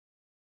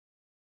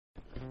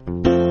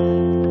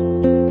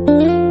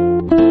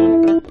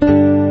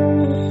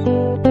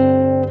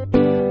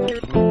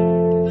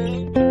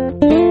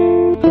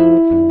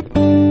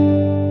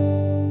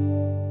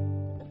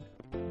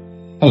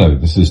Hello,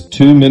 this is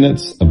 2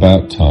 Minutes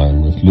About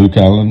Time with Luke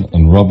Allen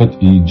and Robert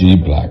E.G.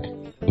 Black,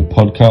 the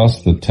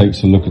podcast that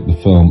takes a look at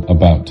the film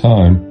About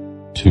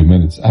Time 2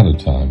 minutes at a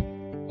time.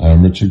 I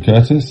am Richard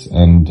Curtis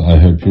and I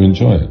hope you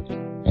enjoy it.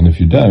 And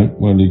if you don't,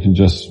 well, you can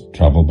just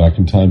travel back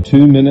in time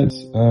 2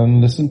 minutes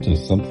and listen to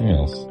something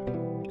else.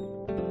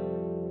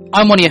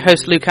 I'm one of your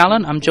hosts, Luke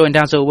Allen. I'm joined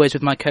as always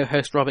with my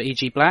co-host Robert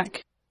E.G.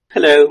 Black.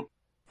 Hello.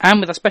 And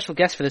with our special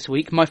guest for this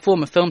week, my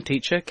former film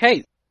teacher,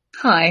 Kate.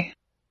 Hi.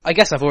 I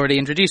guess I've already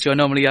introduced you. I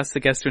normally ask the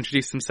guests to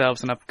introduce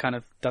themselves, and I've kind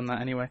of done that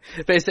anyway.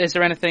 But is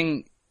there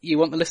anything you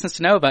want the listeners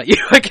to know about you,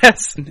 I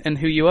guess, and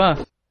who you are?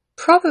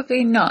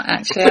 Probably not,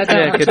 actually. I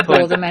don't want to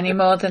bore them any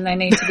more than they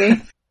need to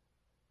be.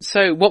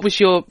 So, what was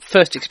your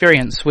first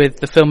experience with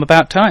the film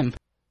About Time?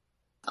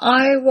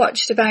 I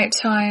watched About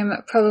Time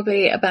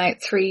probably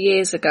about 3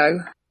 years ago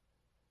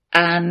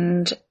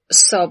and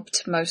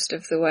sobbed most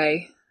of the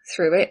way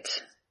through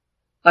it.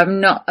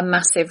 I'm not a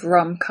massive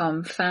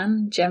rom-com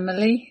fan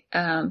generally,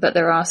 but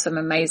there are some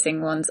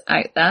amazing ones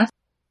out there.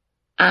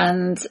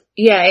 And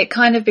yeah, it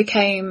kind of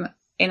became,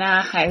 in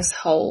our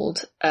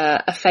household,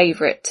 a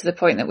favourite to the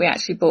point that we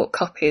actually bought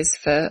copies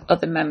for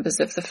other members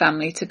of the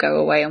family to go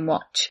away and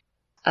watch.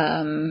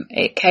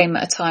 It came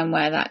at a time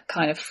where that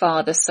kind of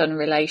father-son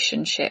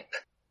relationship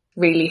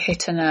really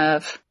hit a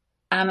nerve.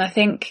 And I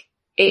think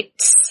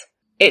it's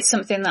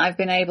something that I've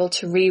been able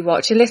to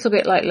rewatch, a little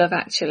bit like Love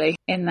Actually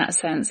in that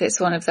sense. It's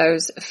one of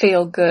those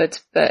feel good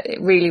but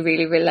really,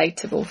 really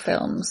relatable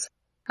films.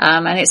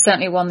 And it's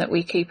certainly one that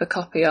we keep a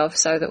copy of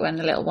so that when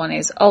the little one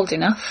is old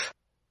enough,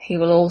 he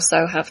will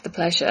also have the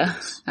pleasure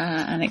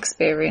and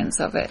experience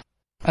of it.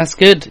 That's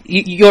good.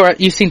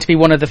 You seem to be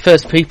one of the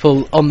first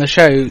people on the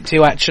show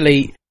to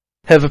actually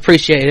have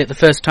appreciated it the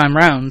first time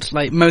round.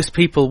 Like, most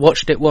people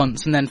watched it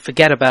once and then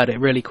forget about it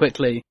really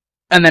quickly.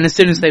 And then as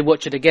soon as they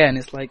watch it again,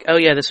 it's like, oh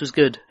yeah, this was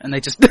good. And they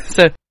just,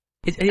 so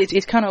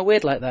it's kind of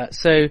weird like that.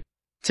 So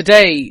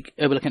today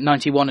we're looking at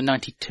 91 and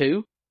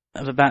 92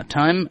 of About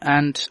Time.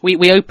 And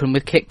we open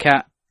with Kit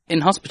Kat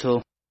in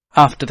hospital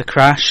after the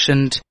crash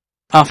and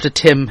after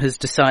Tim has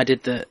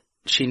decided that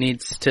she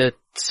needs to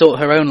sort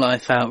her own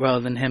life out rather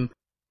than him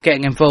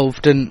getting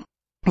involved. And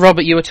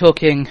Robert, you were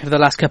talking for the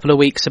last couple of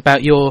weeks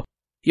about your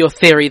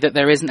theory that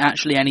there isn't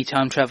actually any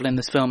time travel in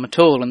this film at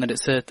all, and that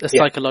it's a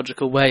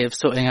psychological way of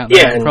sorting out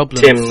that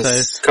problem. Yeah, and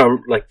Tim's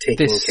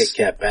taking Kit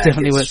Kat back.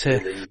 Definitely works here.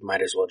 Really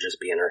might as well just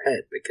be in her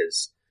head,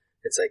 because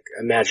it's like,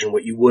 imagine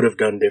what you would have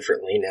done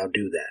differently, now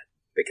do that.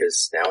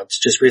 Because now it's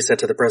just reset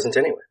to the present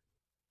anyway.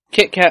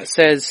 Kit Kat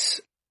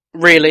says,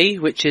 really,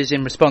 which is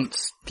in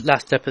response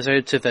last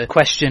episode to the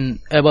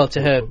question,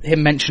 to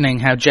him mentioning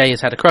how Jay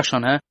has had a crush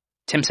on her.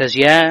 Tim says,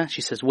 yeah.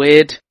 She says,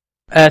 weird.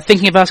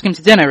 Thinking of asking him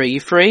to dinner, are you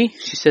free?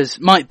 She says,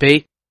 might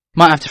be.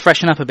 Might have to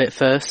freshen up a bit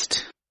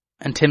first.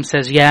 And Tim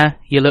says, yeah,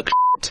 you look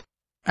shit.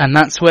 And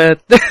that's where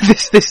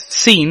this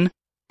scene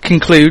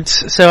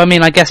concludes. So, I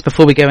mean, I guess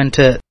before we go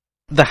into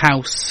the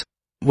house,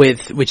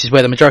 which is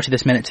where the majority of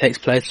this minute takes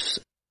place,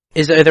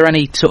 are there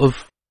any sort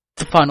of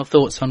final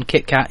thoughts on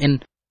Kit Kat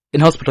in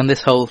hospital on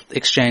this whole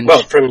exchange?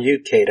 Well, from you,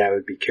 Kate, I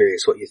would be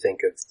curious what you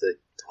think of the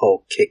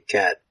whole Kit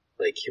Kat,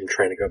 like him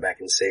trying to go back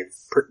and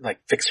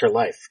fix her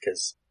life,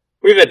 because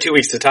we've had 2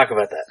 weeks to talk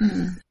about that.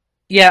 Mm.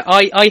 Yeah,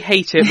 I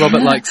hate it.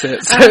 Robert likes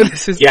it. So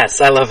this is... Yes,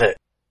 I love it.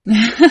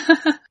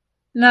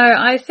 No,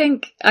 I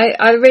think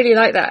I really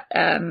like that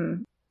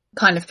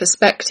kind of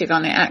perspective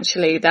on it,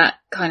 actually, that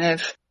kind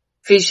of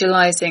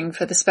visualizing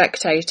for the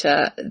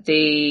spectator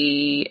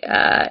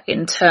the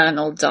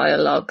internal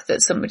dialogue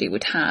that somebody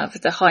would have,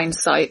 the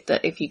hindsight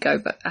that if you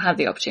had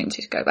the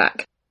opportunity to go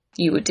back,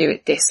 you would do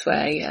it this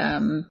way.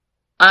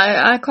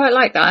 I quite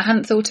like that. I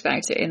hadn't thought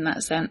about it in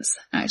that sense,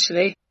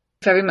 actually.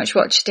 Very much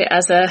watched it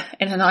as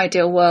in an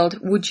ideal world,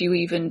 would you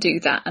even do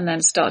that? And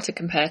then start to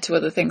compare to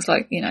other things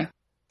like,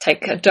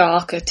 take a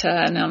darker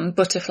turn on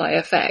Butterfly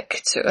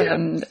Effect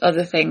and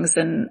other things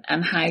and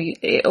how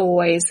it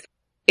always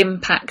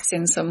impacts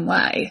in some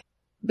way.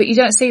 But you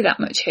don't see that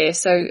much here.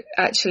 So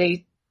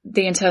actually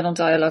the internal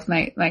dialogue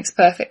makes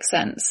perfect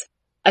sense.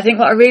 I think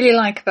what I really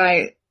like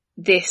about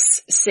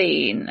this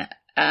scene,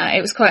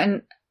 it was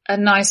quite a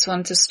nice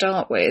one to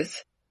start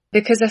with,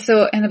 because I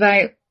thought in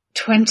about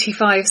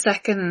 25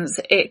 seconds,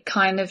 it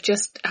kind of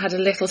just had a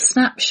little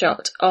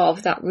snapshot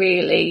of that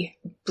really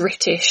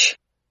British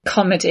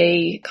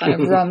comedy,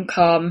 kind of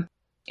rom-com,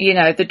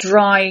 the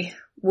dry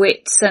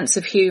wit, sense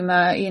of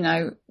humour,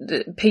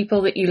 the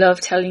people that you love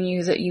telling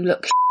you that you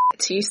look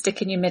shit, you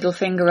sticking your middle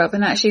finger up,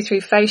 and actually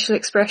through facial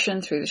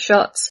expression, through the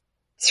shots,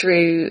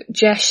 through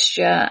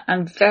gesture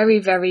and very,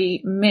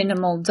 very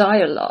minimal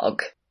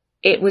dialogue,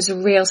 it was a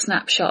real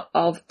snapshot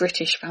of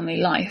British family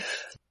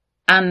life.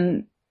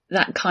 And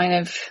that kind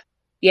of,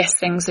 yes,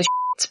 things are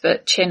shit,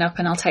 but chin up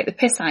and I'll take the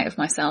piss out of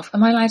myself.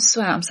 Am I allowed to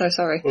swear? I'm so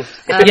sorry.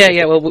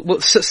 Yeah,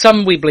 well,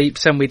 some we bleep,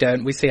 some we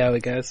don't. We see how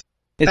it goes.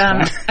 It's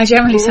fine. I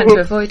generally tend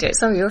to avoid it.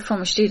 Sorry, you're a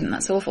former student.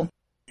 That's awful.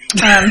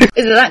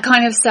 That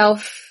kind of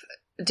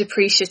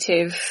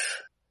self-depreciative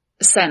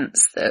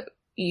sense that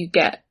you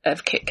get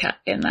of Kit Kat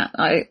in that,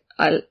 I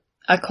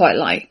quite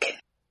like.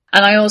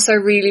 And I also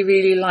really,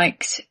 really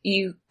liked,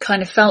 you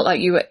kind of felt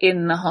like you were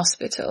in the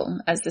hospital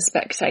as the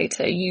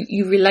spectator.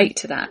 You relate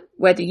to that,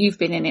 whether you've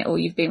been in it or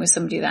you've been with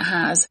somebody that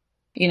has.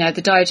 You know,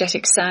 the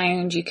diegetic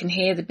sound, you can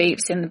hear the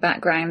beeps in the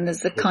background.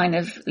 There's the kind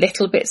of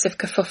little bits of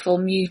kerfuffle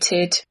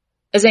muted,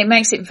 as it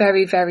makes it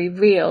very, very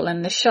real.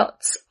 And the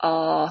shots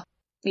are,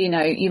 you know,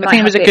 I think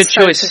it was a good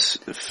choice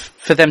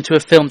for them to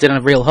have filmed in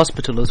a real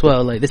hospital as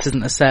well. Like, this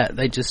isn't a set.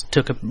 They just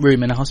took a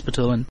room in a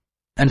hospital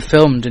and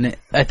filmed in it.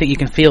 I think you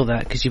can feel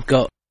that because you've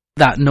got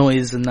that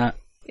noise and that.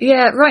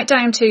 Yeah, right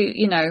down to,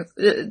 you know,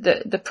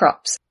 the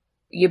props.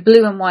 Your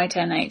blue and white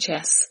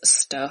NHS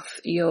stuff,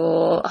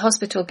 your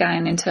hospital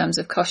gown in terms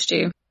of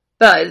costume.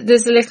 But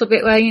there's a little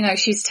bit where, you know,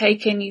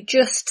 you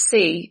just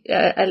see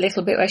a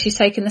little bit where she's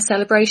taken the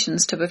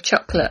Celebrations tub of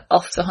chocolate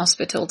off the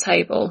hospital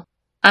table.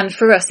 And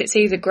for us, it's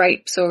either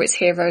grapes or it's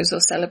Heroes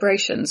or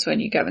Celebrations when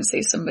you go and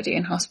see somebody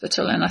in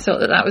hospital. And I thought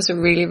that was a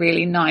really,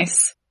 really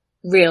nice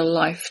real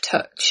life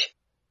touch.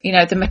 You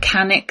know, the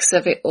mechanics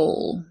of it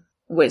all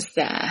was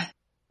there,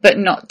 but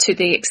not to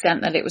the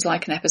extent that it was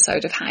like an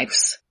episode of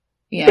House.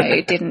 You know,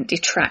 it didn't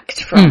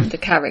detract from the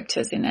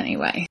characters in any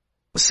way.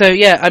 So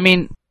yeah, I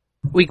mean,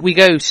 we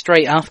go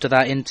straight after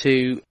that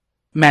into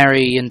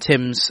Mary and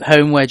Tim's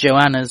home where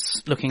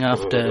Joanna's looking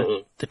after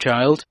the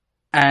child.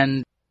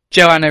 And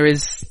Joanna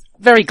is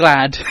very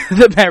glad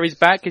that Mary's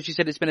back because she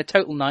said it's been a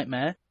total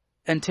nightmare.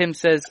 And Tim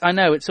says, I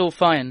know, it's all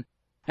fine.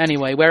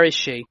 Anyway, where is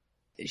she?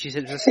 She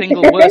said, it's the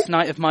single worst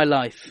night of my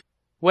life.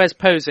 Where's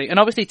Posey? And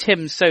obviously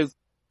Tim's so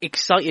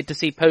excited to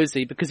see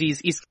Posey because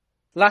he's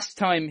last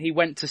time he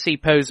went to see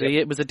Posey,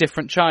 it was a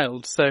different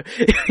child. So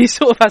he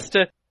sort of has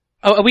to...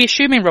 Oh, are we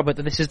assuming, Robert,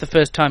 that this is the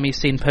first time he's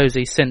seen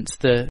Posey since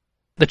the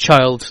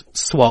child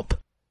swap?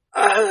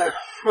 I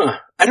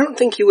don't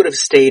think he would have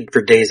stayed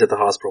for days at the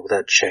hospital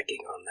without checking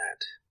on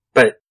that.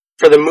 But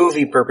for the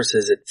movie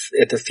purposes,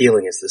 the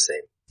feeling is the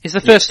same. It's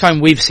the first time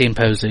we've seen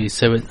Posey,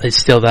 so it's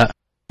still that.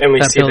 And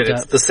we see that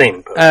it's the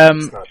same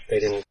Posey. They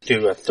didn't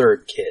do a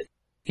third kid.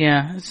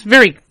 Yeah, it's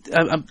very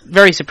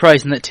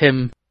surprising that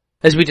Tim,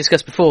 as we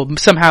discussed before,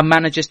 somehow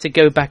manages to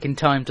go back in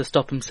time to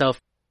stop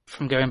himself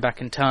from going back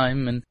in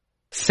time and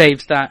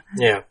saves that.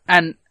 Yeah.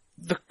 And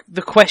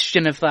the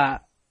question of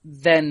that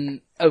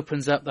then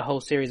opens up the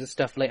whole series of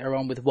stuff later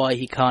on with why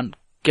he can't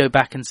go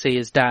back and see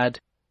his dad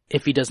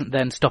if he doesn't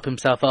then stop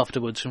himself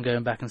afterwards from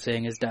going back and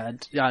seeing his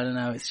dad. I don't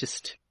know, it's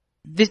just...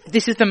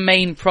 This is the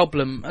main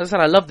problem. As I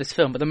said, I love this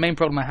film, but the main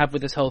problem I have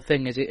with this whole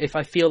thing is if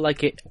I feel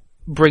like it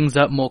brings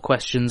up more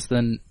questions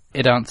than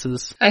it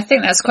answers. I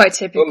think that's quite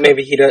typical. Well,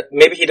 maybe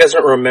he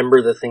doesn't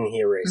remember the thing he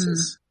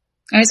erases.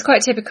 And it's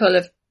quite typical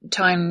of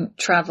time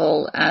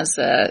travel as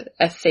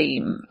a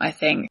theme, I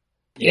think.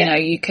 Yeah. You know,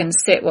 you can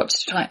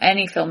watch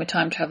any film with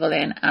time travel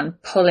in and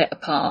pull it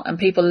apart, and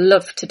people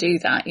love to do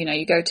that. You know,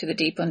 you go to the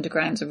deep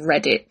undergrounds of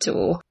Reddit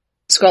or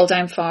scroll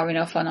down far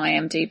enough on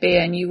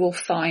IMDb and you will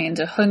find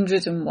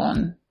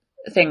 101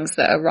 things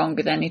that are wrong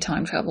with any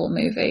time travel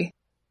movie.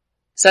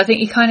 So I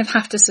think you kind of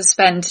have to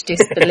suspend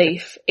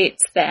disbelief.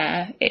 It's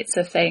there, it's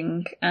a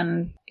thing,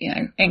 and, you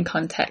know, in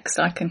context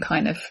I can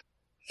kind of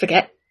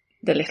forget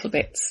the little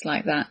bits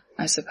like that,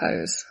 I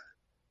suppose.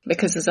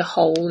 Because as a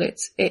whole,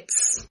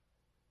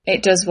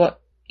 it does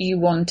what you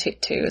want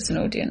it to as an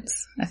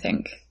audience, I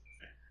think.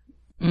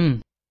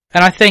 And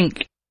I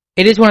think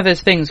it is one of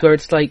those things where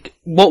it's like,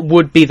 what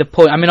would be the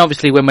point? I mean,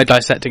 obviously when we're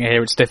dissecting it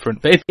here, it's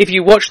different. But if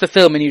you watch the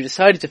film and you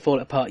decided to fall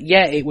apart,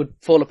 yeah, it would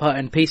fall apart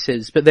in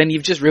pieces, but then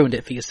you've just ruined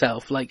it for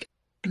yourself. Like,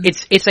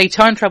 it's a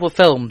time travel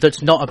film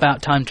that's not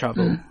about time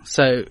travel.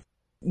 So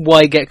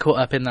why get caught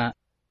up in that,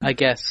 I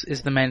guess,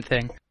 is the main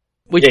thing.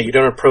 You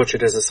don't approach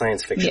it as a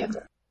science fiction.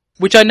 Yeah.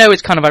 Which I know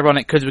is kind of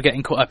ironic because we're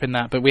getting caught up in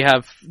that, but we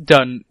have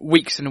done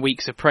weeks and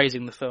weeks of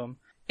praising the film.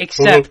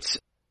 Except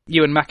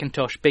Ewan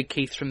McIntosh, Big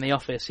Keith from The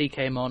Office, he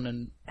came on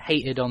and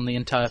hated on the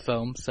entire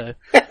film, so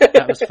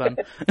that was fun.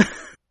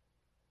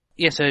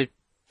 Yeah, so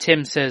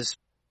Tim says,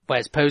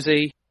 where's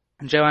Posey?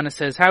 And Joanna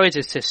says, how is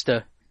his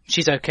sister?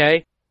 She's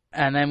okay.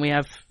 And then we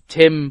have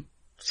Tim,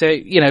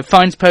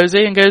 finds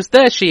Posey and goes,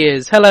 there she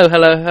is.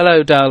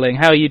 Hello, darling.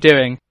 How are you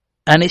doing?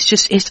 And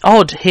it's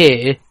odd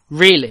here,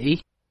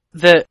 really,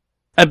 that,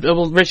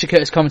 Richard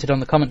Curtis commented on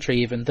the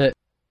commentary even, that,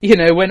 you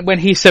know, when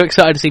he's so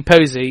excited to see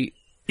Posey,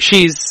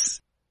 she's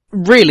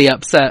really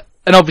upset.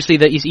 And obviously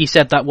that he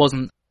said that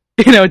wasn't,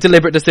 you know, a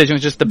deliberate decision, it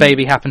was just the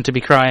baby happened to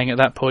be crying at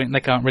that point, and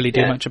they can't really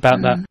do much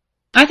about that.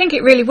 I think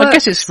it really works. I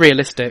guess it's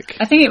realistic.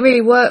 I think it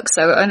really works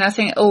though, and I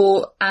think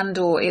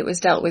it was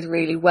dealt with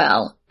really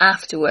well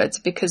afterwards,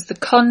 because the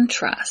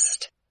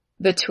contrast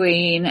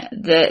between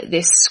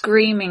this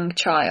screaming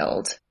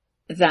child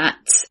that,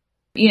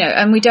 you know,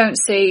 and we don't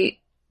see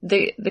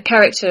the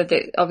character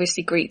that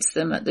obviously greets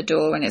them at the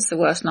door and it's the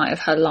worst night of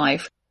her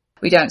life.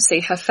 We don't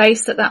see her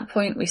face at that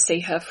point. We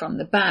see her from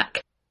the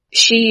back.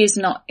 She is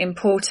not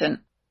important,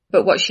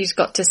 but what she's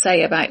got to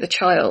say about the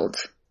child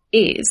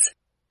is.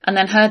 and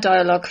then her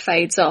dialogue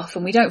fades off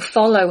and we don't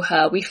follow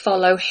her, we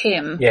follow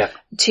him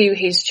to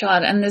his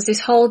child. And there's this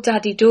whole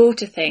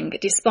daddy-daughter thing,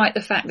 despite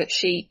the fact that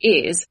she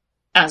is,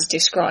 as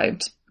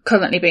described,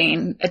 currently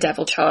being a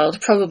devil child,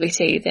 probably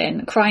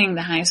teething, crying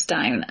the house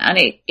down, and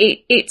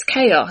it's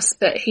chaos,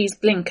 but he's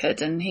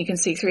blinkered and he can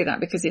see through that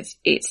because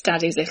it's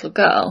daddy's little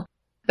girl.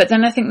 But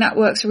then I think that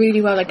works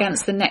really well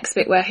against the next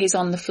bit where he's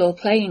on the floor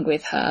playing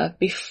with her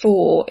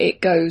before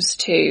it goes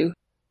to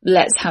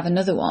let's have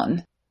another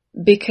one,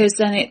 because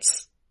then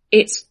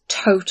it's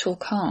total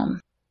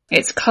calm.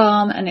 It's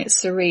calm and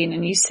it's serene,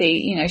 and you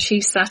see,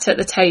 she's sat at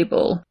the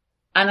table.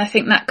 And I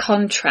think that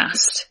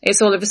contrast,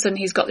 it's all of a sudden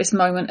he's got this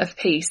moment of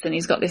peace and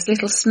he's got this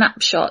little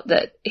snapshot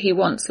that he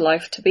wants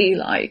life to be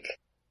like.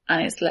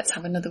 And it's, let's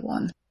have another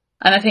one.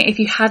 And I think if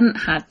you hadn't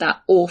had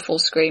that awful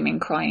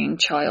screaming, crying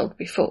child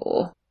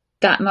before,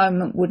 that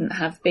moment wouldn't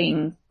have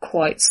been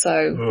quite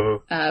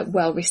so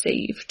well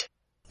received.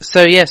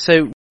 So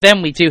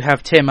then we do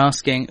have Tim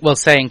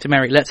saying to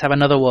Mary, let's have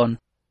another one.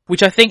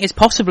 Which I think is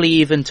possibly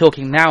even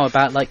talking now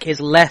about like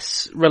his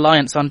less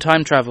reliance on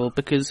time travel,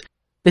 because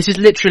this is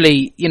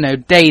literally,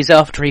 days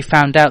after he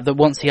found out that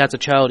once he has a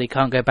child, he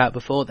can't go back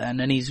before then,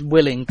 and he's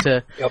willing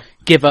to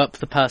give up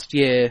the past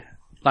year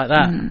like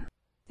that. Mm.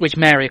 Which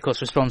Mary, of course,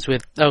 responds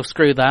with, oh,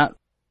 screw that.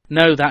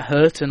 No, that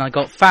hurt, and I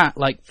got fat,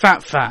 like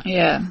fat.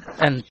 Yeah.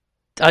 And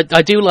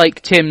I do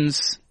like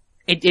Tim's,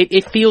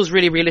 it feels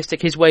really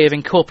realistic, his way of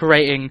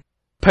incorporating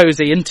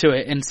Posey into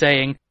it and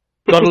saying,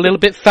 got a little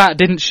bit fat,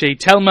 didn't she?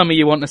 Tell mummy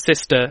you want a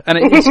sister. And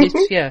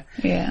it's yeah.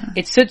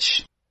 It's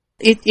such...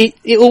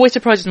 It always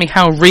surprises me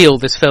how real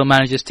this film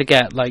manages to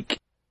get, like,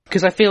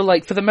 because I feel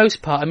like for the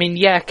most part,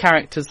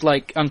 characters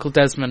like Uncle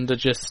Desmond are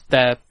just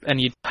there, and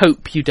you'd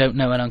hope you don't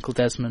know an Uncle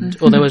Desmond.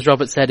 Mm-hmm. Although, as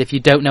Robert said, if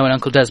you don't know an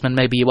Uncle Desmond,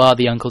 maybe you are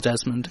the Uncle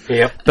Desmond.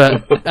 Yep.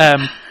 But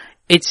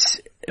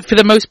it's for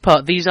the most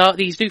part, these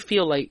do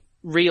feel like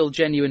real,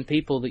 genuine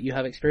people that you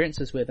have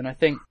experiences with, and I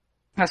think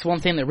that's one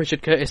thing that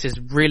Richard Curtis is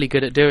really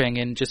good at doing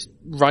in just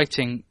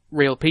writing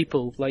real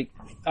people. Like,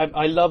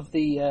 I love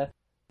the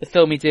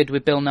film he did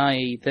with Bill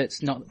Nighy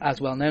that's not as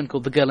well known,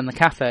 called The Girl in the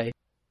Cafe,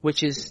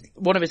 which is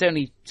one of his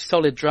only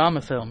solid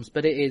drama films,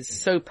 but it is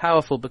so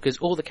powerful because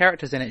all the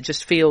characters in it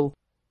just feel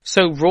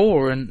so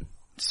raw and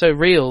so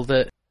real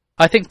that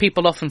I think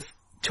people often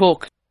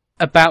talk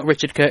about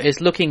Richard Curtis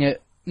looking at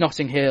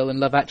Notting Hill and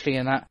Love Actually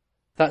and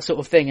that sort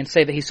of thing, and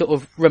say that he sort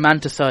of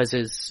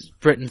romanticizes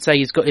Britain, say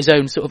he's got his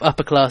own sort of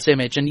upper class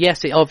image, and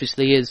yes, it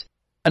obviously is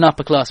an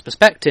upper class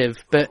perspective,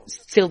 but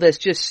still there's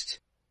just...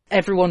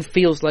 everyone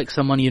feels like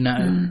someone you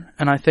know,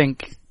 and I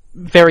think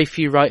very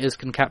few writers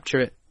can capture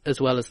it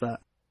as well as that.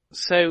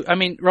 So,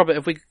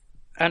 Robert,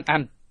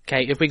 and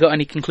Kate, have we got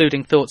any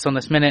concluding thoughts on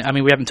this minute?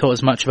 We haven't talked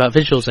as much about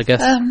visuals, I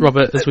guess,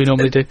 Robert, as we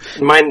normally do.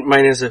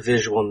 Mine is a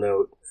visual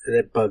note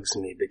that bugs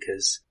me,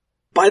 because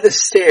by the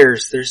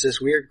stairs, there's this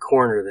weird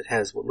corner that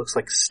has what looks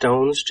like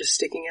stones just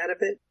sticking out of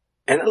it,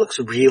 and it looks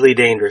really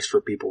dangerous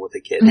for people with a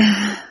kid.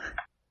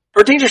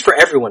 Or dangerous for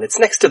everyone. It's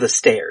next to the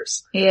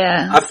stairs.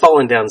 Yeah. I've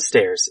fallen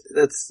downstairs.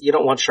 You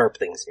don't want sharp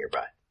things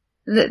nearby.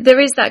 There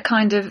is that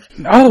kind of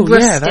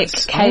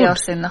rustic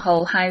chaos in the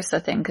whole house, I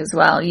think, as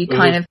well. You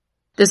kind of,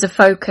 there's a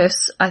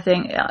focus, I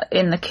think,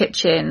 in the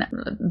kitchen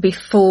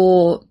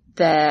before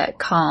they're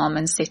calm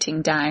and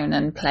sitting down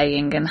and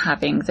playing and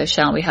having the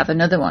shall we have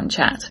another one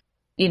chat.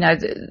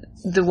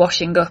 The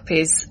washing up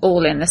is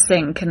all in the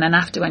sink, and then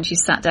after, when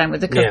she's sat down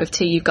with a cup of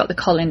tea, you've got the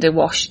colander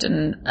washed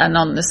and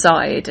on the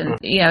side, and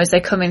as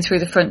they come in through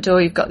the front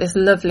door, you've got this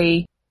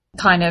lovely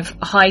kind of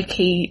high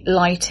key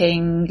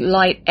lighting,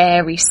 light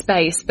airy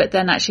space, but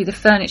then actually the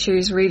furniture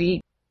is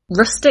really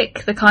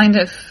rustic, the kind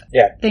of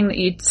thing that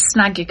you'd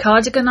snag your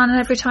cardigan on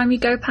every time you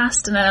go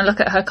past. And then I look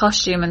at her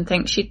costume and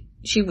think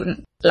she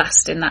wouldn't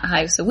last in that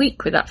house a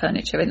week with that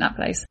furniture in that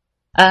place.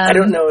 I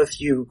don't know if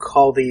you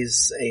call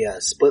these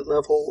a split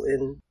level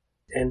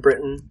in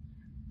Britain,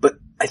 but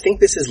I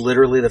think this is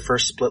literally the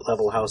first split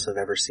level house I've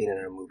ever seen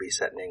in a movie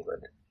set in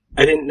England.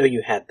 I didn't know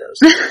you had those.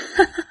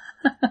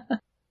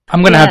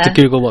 I'm going to have to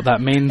Google what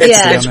that means.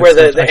 It's where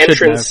the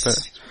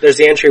entrance, there's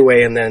the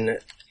entryway, and then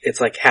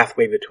it's like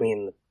halfway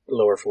between the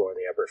lower floor and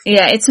the upper floor.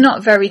 Yeah, it's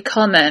not very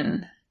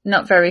common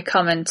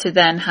to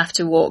then have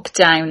to walk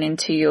down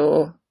into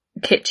your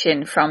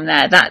kitchen from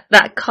there.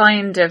 That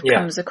kind of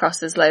comes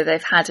across as though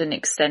they've had an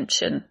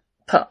extension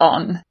put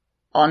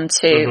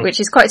onto, which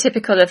is quite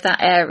typical of that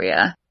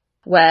area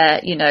where,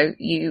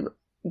 you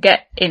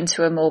get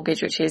into a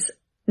mortgage which is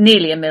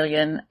nearly $1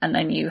 million, and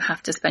then you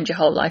have to spend your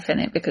whole life in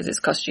it because it's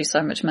cost you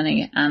so much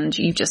money, and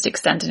you just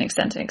extend and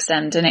extend and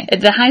extend.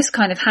 And the house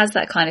kind of has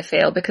that kind of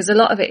feel, because a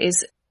lot of it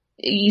is,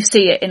 you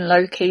see it in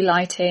low-key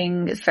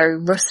lighting, it's very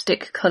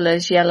rustic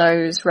colours,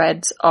 yellows,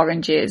 reds,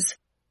 oranges.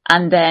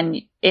 And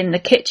then in the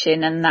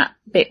kitchen and that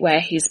bit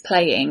where he's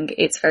playing,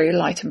 it's very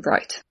light and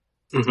bright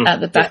at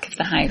the back of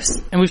the house.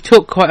 And we've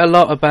talked quite a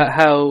lot about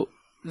how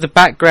the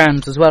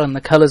backgrounds as well, and the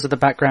colours of the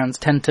backgrounds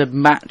tend to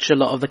match a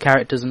lot of the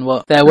characters and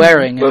what they're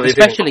wearing,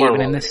 especially even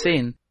in this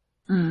scene.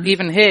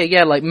 Even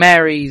here, like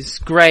Mary's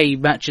grey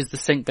matches the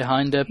sink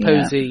behind her.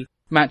 Posey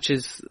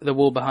matches the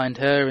wall behind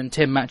her and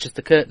Tim matches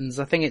the curtains.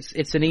 I think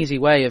it's an easy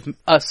way of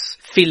us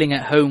feeling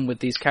at home with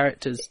these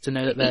characters to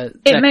know that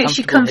they're makes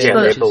you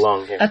comfortable. Yeah, they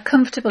belong here.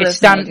 Comfortable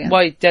as an audience.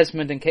 Why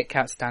Desmond and Kit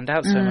Kat stand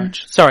out so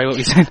much. Sorry, what were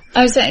you saying?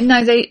 I was saying,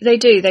 no, they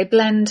do. They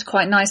blend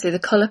quite nicely. The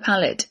colour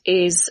palette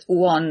is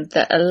one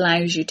that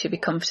allows you to be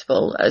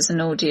comfortable as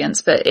an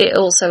audience, but it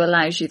also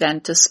allows you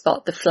then to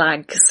spot the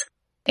flags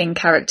in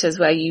characters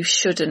where you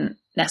shouldn't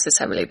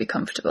necessarily be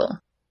comfortable,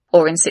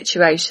 or in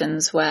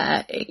situations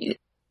where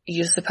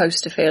you're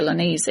supposed to feel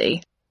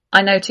uneasy.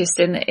 I noticed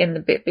in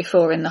the bit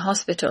before in the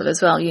hospital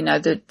as well, you know,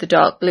 the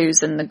dark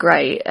blues and the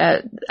grey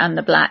and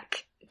the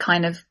black,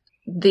 kind of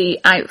the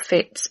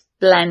outfits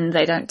blend.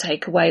 They don't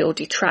take away or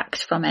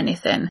detract from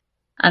anything.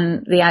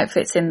 And the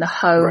outfits in the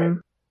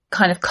home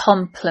kind of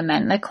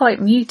complement. They're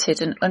quite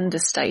muted and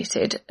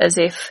understated, as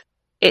if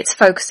it's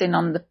focusing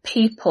on the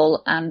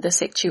people and the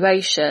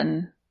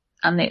situation,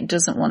 and it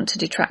doesn't want to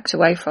detract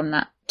away from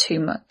that too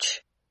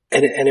much.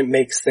 And it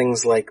makes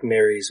things like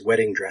Mary's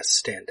wedding dress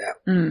stand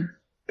out.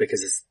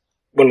 Because it's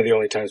one of the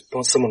only times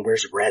someone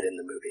wears red in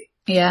the movie.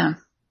 Yeah.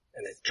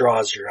 And it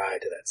draws your eye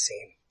to that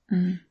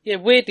scene. Yeah,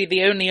 weirdly,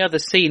 the only other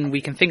scene we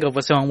can think of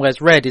where someone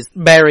wears red is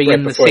Mary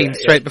in the scene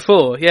straight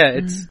before. Yeah,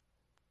 it's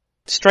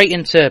straight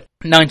into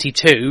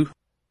 92.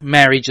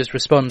 Mary just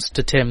responds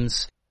to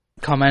Tim's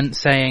comment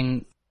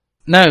saying,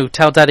 "No,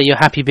 tell Daddy you're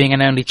happy being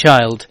an only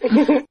child."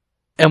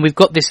 And we've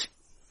got this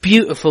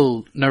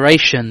beautiful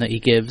narration that he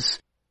gives,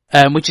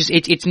 which is,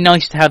 it's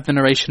nice to have the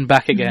narration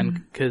back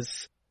again,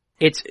 because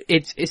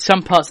it's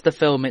some parts of the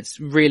film it's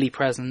really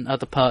present,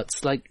 other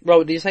parts, like,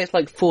 Robert, did you say it's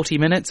like 40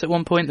 minutes at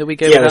one point that we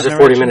go without there's a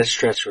 40-minute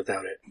stretch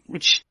without it.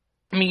 Which,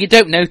 I mean, you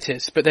don't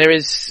notice, but there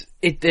is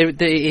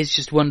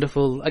just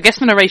wonderful. I guess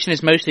the narration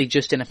is mostly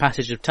just in a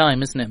passage of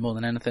time, isn't it, more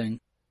than anything?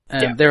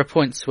 There are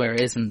points where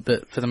it isn't,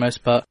 but for the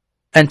most part.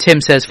 And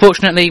Tim says,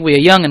 "Fortunately, we are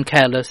young and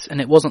careless,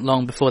 and it wasn't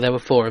long before there were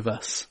 4 of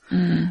us."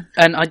 And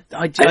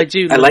I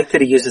do. I like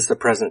that he uses the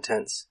present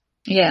tense.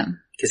 Yeah.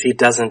 Because he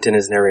doesn't in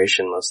his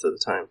narration most of the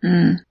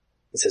time.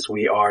 He says,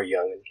 "We are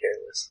young and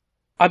careless."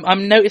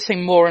 I'm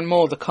noticing more and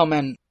more the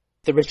comment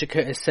that Richard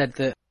Curtis said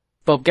that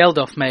Bob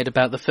Geldof made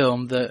about the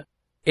film, that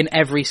in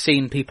every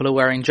scene people are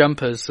wearing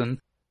jumpers, and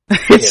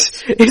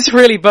it's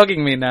really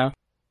bugging me now.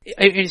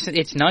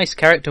 It's nice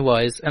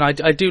character-wise, and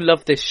I do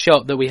love this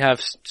shot that we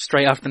have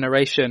straight after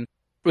narration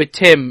with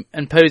Tim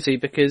and Posey,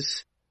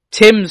 because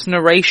Tim's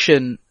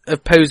narration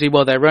of Posey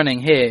while they're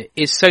running here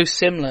is so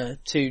similar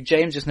to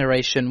James's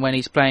narration when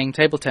he's playing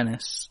table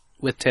tennis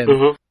with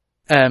Tim.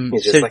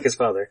 He's just like his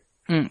father.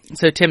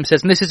 So Tim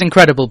says, "And this is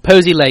incredible.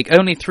 Posey Lake,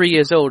 only 3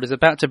 years old, is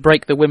about to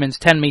break the women's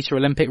 10-meter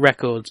Olympic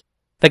records.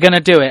 They're going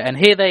to do it, and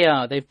here they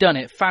are. They've done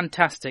it.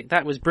 Fantastic.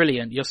 That was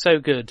brilliant. You're so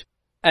good."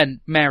 And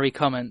Mary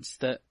comments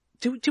that,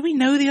 do we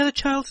know the other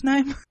child's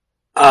name?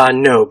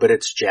 No, but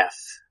it's Jeff.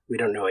 We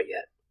don't know it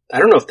yet. I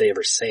don't know if they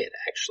ever say it,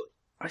 actually.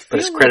 But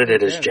it's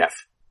credited as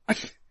Jeff.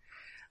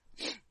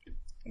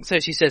 So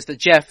she says that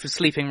Jeff was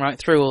sleeping right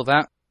through all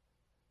that.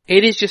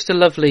 It is just a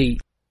lovely,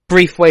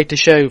 brief way to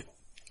show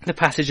the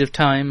passage of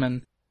time,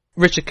 and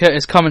Richard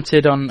Curtis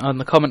commented on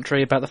the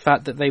commentary about the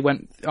fact that they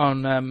went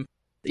on,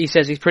 he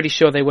says he's pretty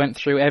sure they went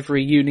through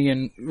every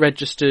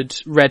union-registered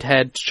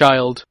redhead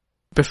child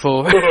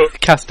before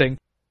casting.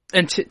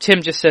 And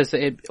Tim just says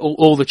that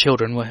all the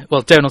children were,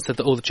 well, Donald said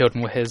that all the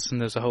children were his, and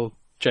there's a whole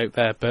joke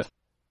there, but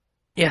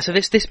yeah, so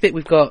this bit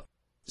we've got,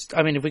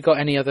 I mean, have we got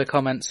any other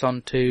comments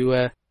on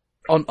this?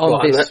 I'm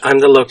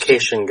the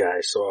location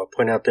guy, so I'll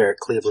point out there at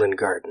Cleveland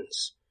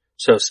Gardens.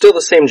 So still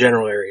the same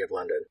general area of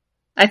London.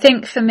 I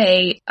think for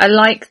me, I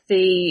like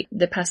the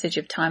passage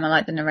of time, I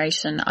like the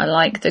narration, I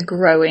like the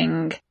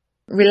growing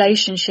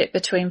relationship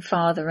between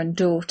father and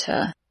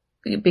daughter,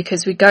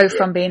 because we go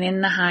from being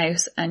in the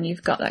house and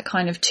you've got that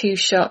kind of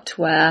 2-shot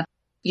where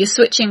you're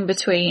switching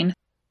between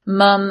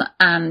mum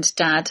and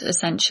dad,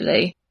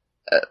 essentially,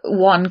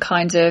 one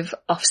kind of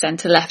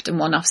off-centre left and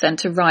one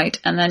off-centre right,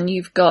 and then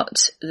you've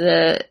got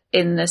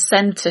in the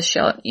centre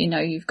shot, you know,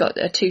 you've got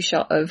a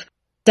 2-shot of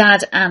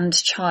dad and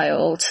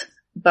child,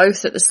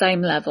 both at the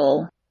same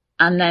level,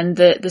 and then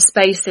the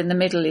space in the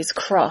middle is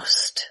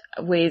crossed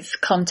with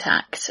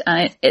contact,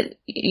 and it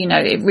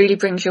really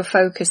brings your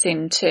focus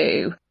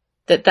into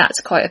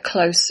that's quite a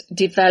close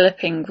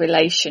developing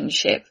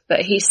relationship,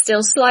 but he's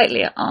still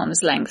slightly at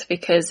arm's length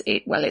because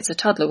it's a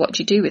toddler. What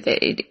do you do with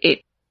it?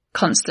 It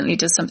constantly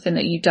does something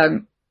that you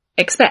don't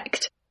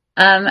expect.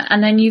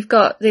 And then you've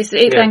got this,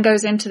 then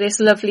goes into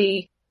this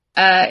lovely,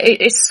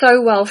 it's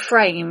so well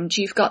framed.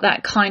 You've got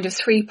that kind of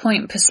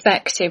 3-point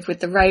perspective with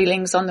the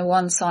railings on the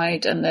one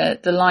side and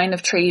the line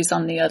of trees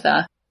on the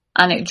other.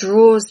 And it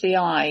draws the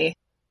eye.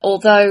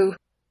 Although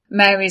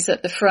Mary's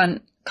at the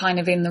front, kind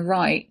of in the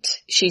right,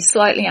 she's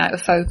slightly out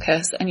of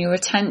focus, and your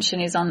attention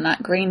is on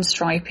that green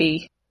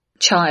stripy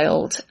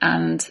child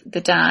and the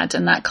dad,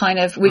 and that kind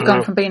of, we've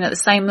gone from being at the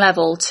same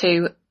level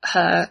to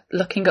her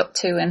looking up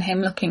to and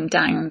him looking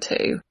down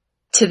to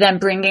then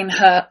bringing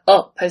her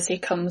up as he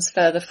comes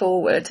further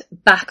forward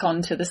back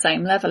onto the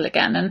same level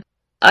again. And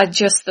I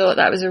just thought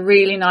that was a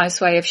really nice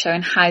way of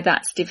showing how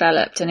that's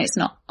developed, and it's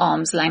not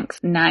arm's length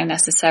now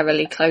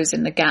necessarily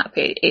closing the gap.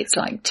 It's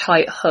like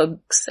tight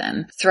hugs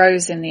and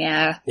throws in the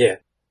air. Yeah.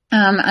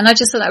 And I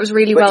just thought that was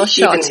really well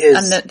shot.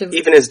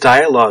 Even his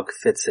dialogue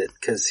fits it,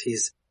 because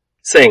he's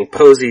saying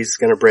Posey's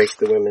gonna break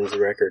the women's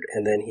record,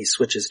 and then he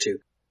switches to,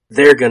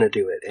 they're gonna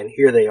do it, and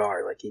here they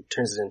are, like he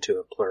turns it into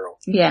a plural.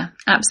 Yeah,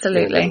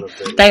 absolutely.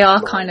 They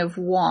are kind of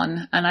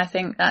one, and I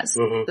think that's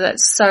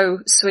so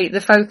sweet.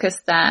 The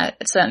focus there,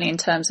 certainly in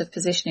terms of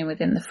positioning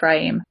within the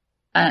frame,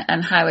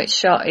 and how it's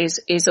shot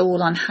is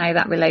all on how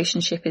that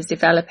relationship is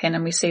developing,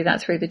 and we see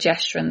that through the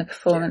gesture and the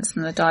performance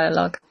and the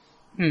dialogue.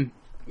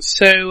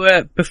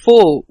 So,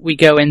 before we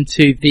go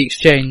into the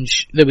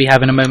exchange that we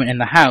have in a moment in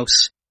the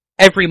house,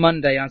 every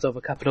Monday, as of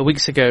a couple of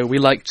weeks ago, we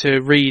like to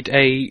read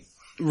a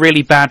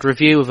really bad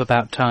review of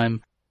About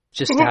Time,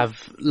 just to have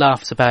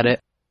laughs about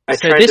it. I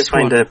tried to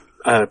find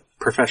a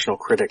professional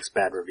critic's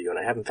bad review, and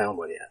I haven't found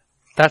one yet.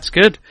 That's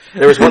good.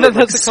 There was one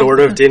that sort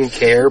of didn't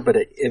care, but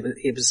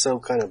it was so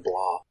kind of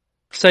blah.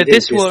 So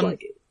this one...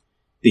 Like it.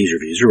 These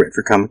reviews are read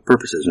for comic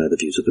purposes and are the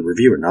views of the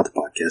reviewer, not the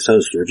podcast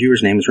host. The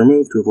reviewer's name is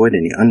removed to avoid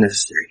any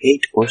unnecessary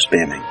hate or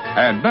spamming.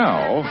 And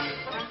now,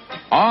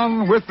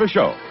 on with the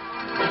show.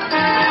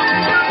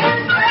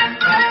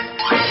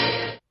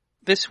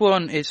 This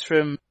one is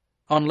from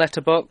on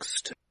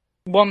Letterboxd.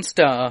 1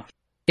 star.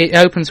 It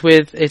opens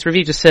with, its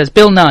review just says,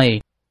 Bill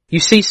Nighy.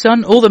 You see,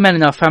 son, all the men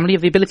in our family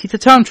have the ability to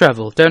time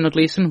travel. Donald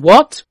Gleason,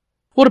 what?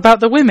 What about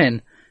the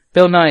women?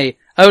 Bill Nighy,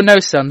 oh no,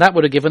 son, that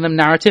would have given them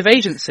narrative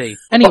agency.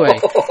 Anyway,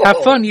 have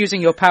fun using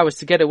your powers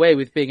to get away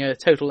with being a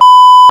total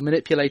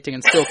manipulating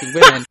and stalking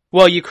women,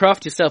 while you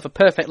craft yourself a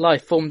perfect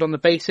life formed on the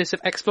basis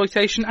of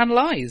exploitation and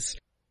lies.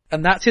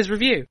 And that's his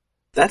review.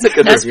 That's a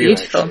good review,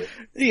 beautiful. actually.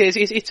 Yeah,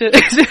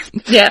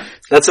 it's Yeah.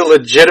 That's a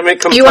legitimate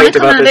complaint You want to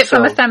come about at this it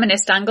from film. a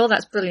feminist angle?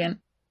 That's brilliant.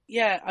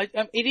 Yeah,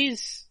 it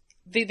is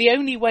the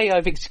only way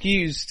I've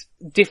excused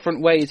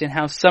different ways in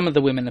how some of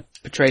the women are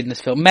portrayed in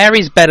this film.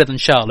 Mary's better than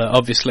Charlotte,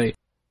 obviously.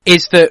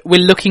 Is that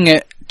we're looking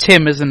at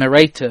Tim as a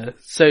narrator,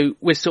 so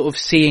we're sort of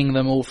seeing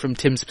them all from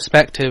Tim's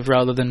perspective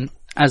rather than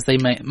as they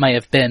may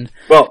have been.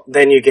 Well,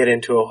 then you get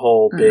into a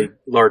whole big,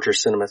 larger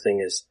cinema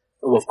thing is,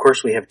 well, of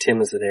course we have Tim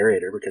as the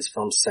narrator because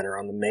films center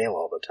on the male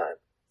all the time.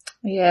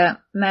 Yeah,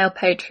 male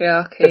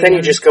patriarchy. But then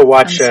you just go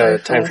watch so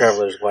Time forth.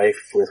 Traveler's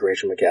Wife with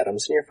Rachel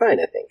McAdams and you're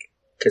fine, I think.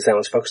 Because that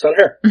one's focused on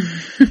her.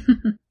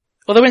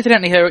 Although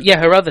incidentally,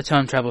 her other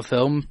time travel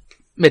film,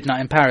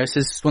 Midnight in Paris,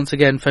 is once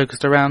again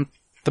focused around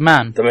the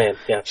man. The man,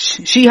 yeah.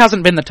 She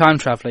hasn't been the time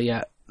traveller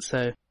yet,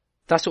 so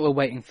that's what we're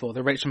waiting for,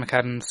 the Rachel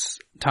McAdams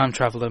time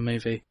traveller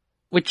movie.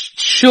 Which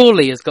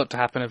surely has got to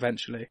happen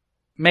eventually.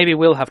 Maybe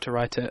we'll have to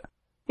write it.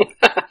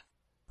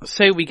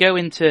 So we go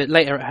into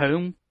later at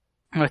home,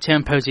 where Tim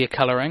and Posey are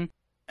colouring,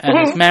 and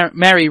as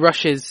Mary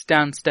rushes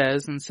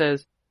downstairs and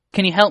says,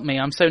 can you help me?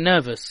 I'm so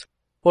nervous.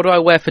 What do I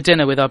wear for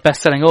dinner with our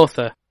best-selling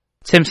author?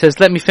 Tim says,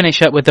 let me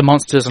finish up with the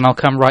monsters and I'll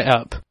come right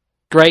up.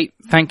 Great,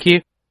 thank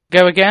you.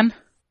 Go again?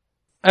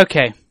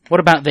 Okay, what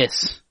about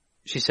this?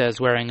 She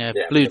says, wearing a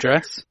blue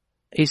dress.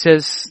 He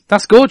says,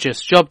 that's gorgeous,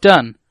 job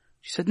done.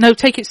 She said, no,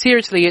 take it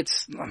seriously,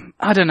 it's,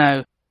 I don't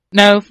know.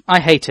 No,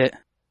 I hate it.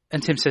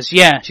 And Tim says,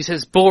 yeah. She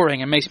says,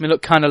 boring and makes me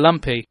look kinda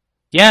lumpy.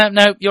 Yeah,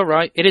 no, you're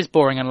right, it is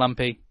boring and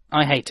lumpy.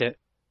 I hate it.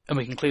 And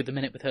we conclude the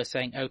minute with her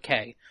saying,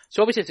 okay.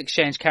 So obviously this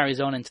exchange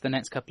carries on into the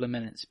next couple of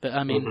minutes, but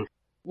I mean,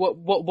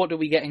 what are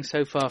we getting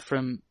so far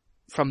from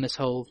this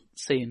whole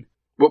scene?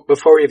 Well,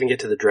 before we even get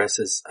to the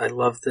dresses, I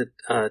love that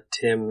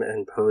Tim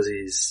and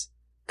Posey's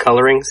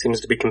coloring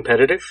seems to be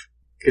competitive.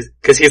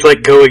 Cause he's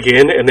like, go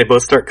again, and they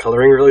both start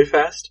coloring really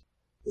fast.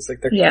 It's like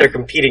they're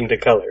competing to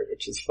color,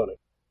 which is funny.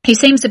 He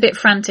seems a bit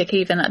frantic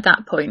even at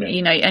that point,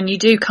 you know, and you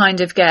do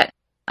kind of get,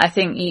 I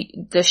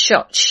think the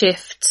shot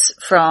shifts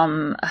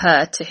from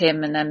her to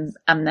him and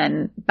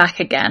then back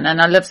again.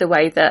 And I love the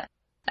way that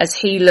as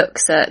he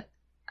looks at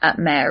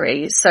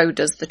Mary, so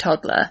does the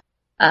toddler.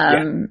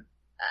 And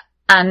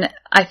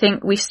I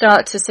think we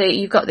start to see,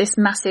 you've got this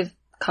massive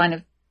kind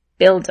of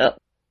build up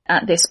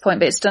at this point,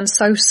 but it's done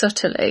so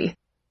subtly.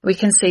 We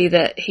can see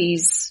that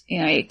he's,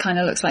 you know, it kind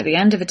of looks like the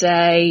end of a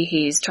day.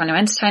 He's trying to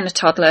entertain a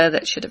toddler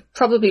that should have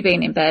probably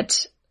been in bed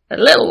a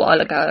little while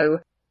ago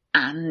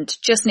and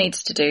just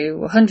needs to do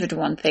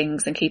 101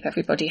 things and keep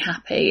everybody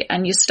happy.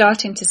 And you're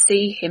starting to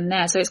see him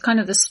there. So it's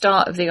kind of the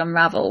start of the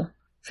unravel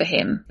for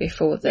him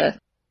before the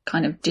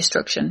kind of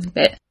destruction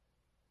bit.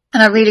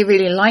 And I really,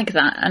 really like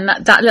that. And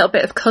that little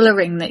bit of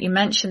colouring that you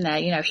mentioned there,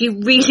 you know, he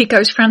really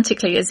goes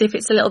frantically as if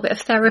it's a little bit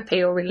of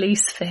therapy or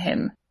release for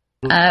him.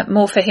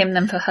 More for him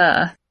than for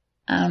her.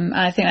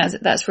 I think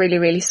that's really,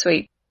 really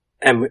sweet.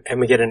 And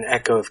we get an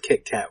echo of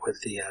Kit Kat with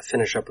the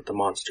finish up with the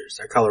monsters.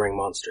 They're coloring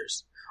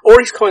monsters. Or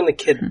he's calling the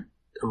kid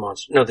a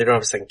monster. No, they don't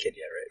have a second kid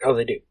yet, right? Oh,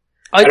 they do.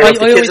 I don't know if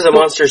the kids are the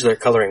monsters or they're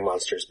coloring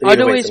monsters. But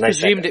I'd always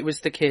presumed it was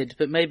the kid,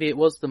 but maybe it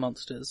was the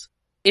monsters.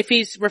 If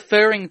he's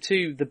referring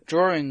to the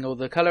drawing or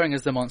the colouring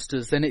as the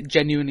monsters, then it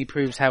genuinely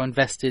proves how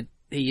invested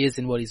he is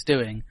in what he's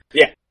doing.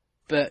 Yeah.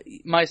 But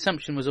my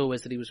assumption was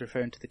always that he was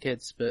referring to the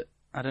kids, but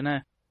I don't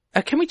know.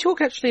 Can we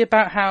talk actually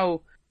about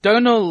how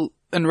Domhnall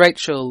and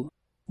Rachel,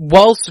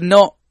 whilst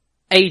not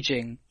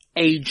aging,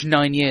 age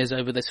 9 years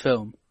over this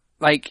film.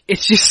 Like,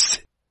 it's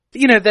just,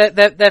 you know,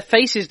 their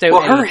faces don't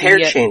age. Well, her hair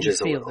yet changes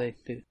you a feel little.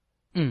 they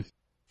do.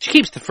 She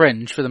keeps the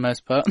fringe for the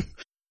most part.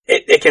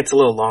 It gets a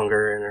little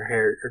longer and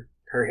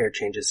her hair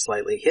changes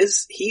slightly.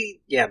 He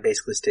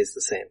basically stays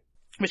the same.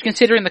 Which,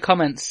 considering the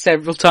comments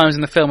several times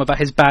in the film about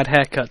his bad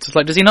haircuts, it's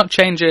like, does he not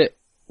change it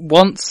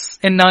once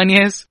in 9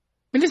 years?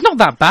 I mean, it's not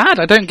that bad.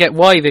 I don't get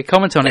why they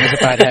comment on it as a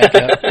bad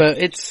haircut, but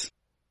it's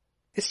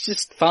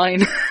just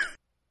fine.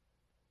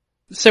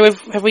 So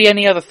have we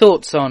any other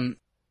thoughts on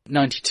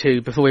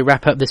 92 before we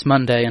wrap up this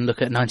Monday and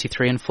look at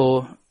 93 and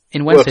 4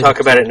 in Wednesday? We'll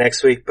talk about it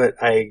next week,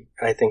 but I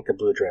think the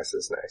blue dress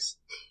is nice.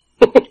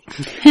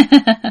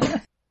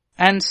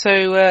 And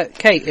so,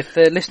 Kate, if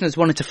the listeners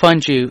wanted to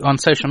find you on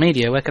social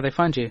media, where could they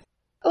find you?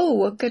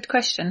 Oh, a good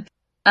question.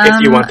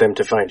 If you want them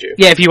to find you.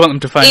 Yeah, if you want them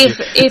to find you.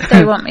 If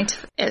they want me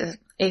to,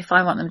 if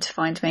I want them to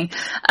find me.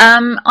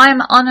 I'm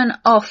on and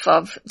off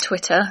of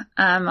Twitter.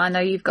 I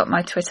know you've got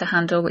my Twitter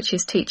handle, which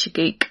is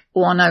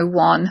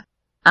TeacherGeek101.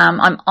 I'm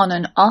on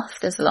and off.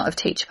 There's a lot of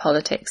teacher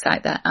politics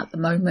out there at the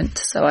moment,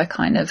 so I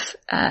kind of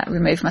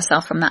remove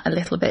myself from that a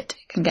little bit.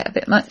 It can get a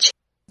bit much.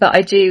 But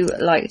I do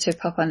like to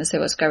pop on to see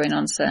what's going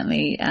on,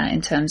 certainly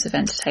in terms of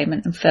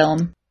entertainment and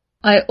film.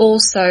 I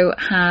also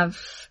have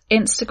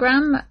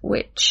Instagram,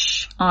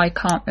 which I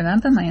can't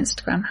remember my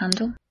Instagram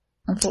handle,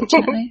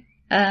 unfortunately.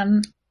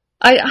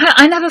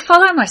 I never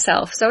follow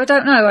myself, so I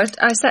don't know.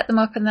 I set them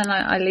up and then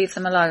I leave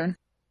them alone.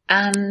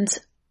 And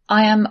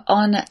I am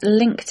on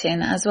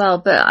LinkedIn as well,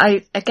 but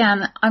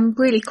I'm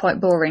really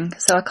quite boring,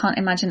 so I can't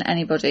imagine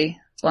anybody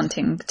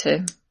wanting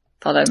to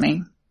follow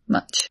me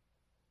much.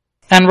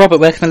 And Robert,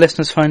 where can the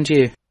listeners find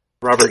you?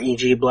 Robert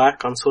E.G.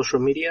 Black on social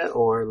media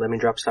or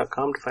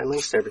lemmingdrops.com to find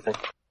links to everything.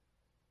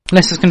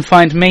 Listeners can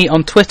find me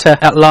on Twitter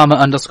at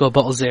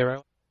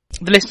llama_bottle0.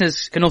 The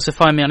listeners can also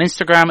find me on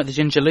Instagram at the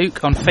Ginger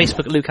Luke, on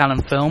Facebook at Luke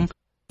Allen Film.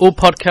 All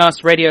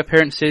podcasts, radio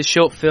appearances,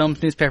 short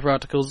films, newspaper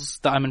articles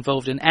that I'm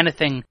involved in,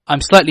 anything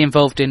I'm slightly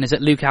involved in is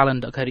at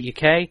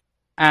lukeallen.co.uk.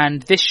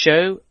 And this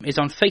show is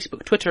on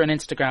Facebook, Twitter and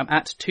Instagram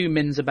at 2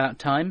 Mins About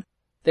Time.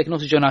 They can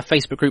also join our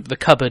Facebook group, The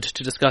Cupboard,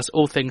 to discuss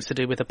all things to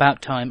do with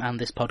About Time and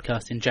this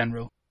podcast in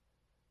general.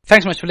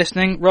 Thanks so much for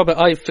listening. Robert,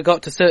 I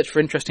forgot to search for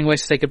interesting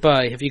ways to say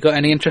goodbye. Have you got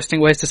any interesting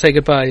ways to say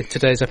goodbye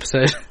today's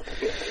episode?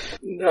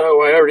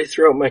 No, I already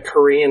threw out my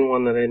Korean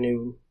one that I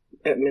knew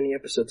many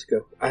episodes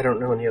ago. I don't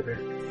know any other.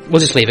 We'll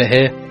just leave it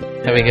here.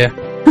 There we go.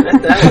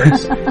 That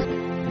works.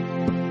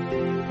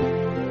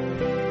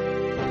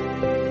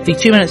 The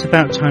 2 Minutes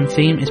About Time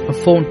theme is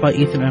performed by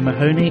Ethan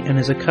O'Mahony and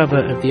is a cover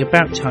of the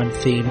About Time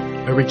theme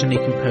originally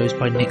composed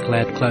by Nick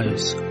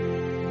Laird-Close.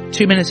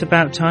 2 Minutes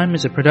About Time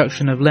is a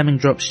production of Lemming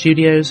Drop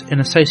Studios in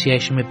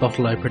association with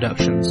Bottle O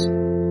Productions.